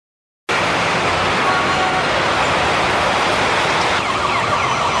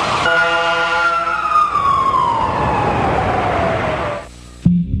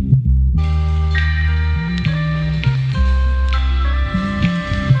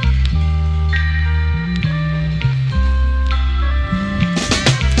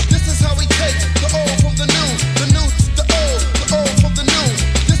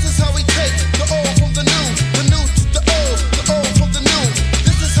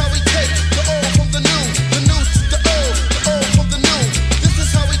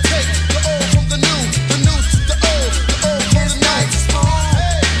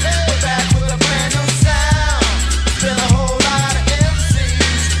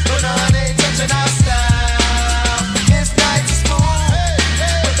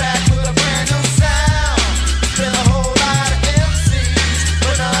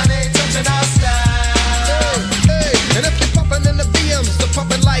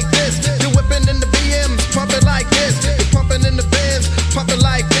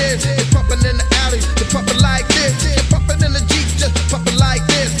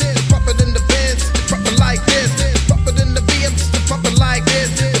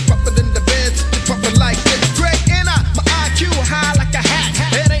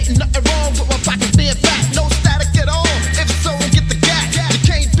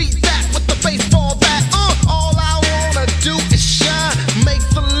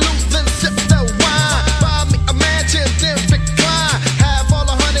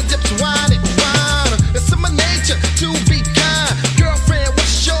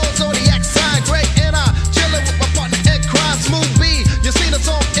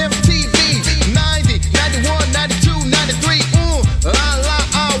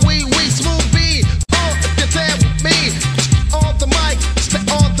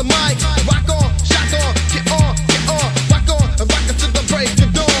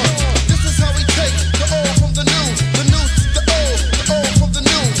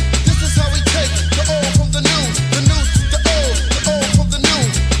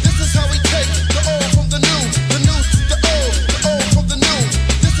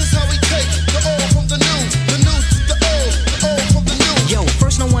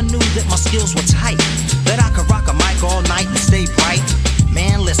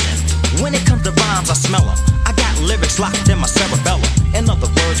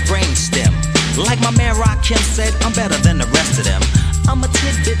Like my man Rakim said, I'm better than the rest of them. I'm a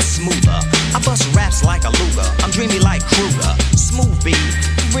tidbit smoother. I bust raps like a Luger. I'm dreamy like Kruger. Smooth B,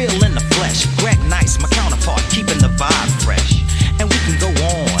 real in the flesh. Greg Nice, my counterpart, keeping the vibe fresh. And we can go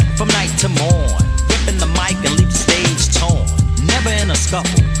on from night to morn, ripping the mic and leave the stage torn. Never in a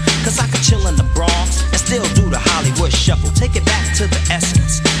scuffle, cause I could chill in the Bronx and still do the Hollywood shuffle. Take it back to the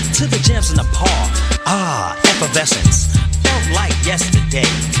essence, to the gems in the park. Ah, effervescence, felt like yesterday.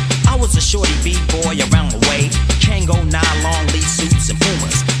 I was a shorty B-boy around the way. Kango nylon lead suits and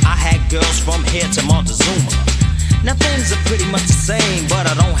Pumas. I had girls from here to Montezuma. Now things are pretty much the same, but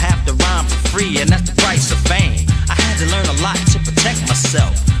I don't have to rhyme for free, and that's the price of fame. I had to learn a lot to protect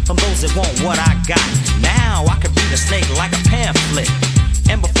myself from those that want what I got. Now I can beat a snake like a pamphlet,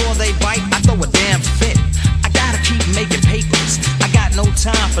 and before they bite, I throw a damn fit. I gotta keep making papers. I got no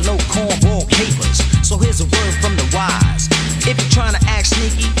time for no cornball capers. So here's a word from the wise. If you're trying to act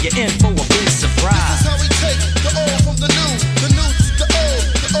sneaky, you're in for a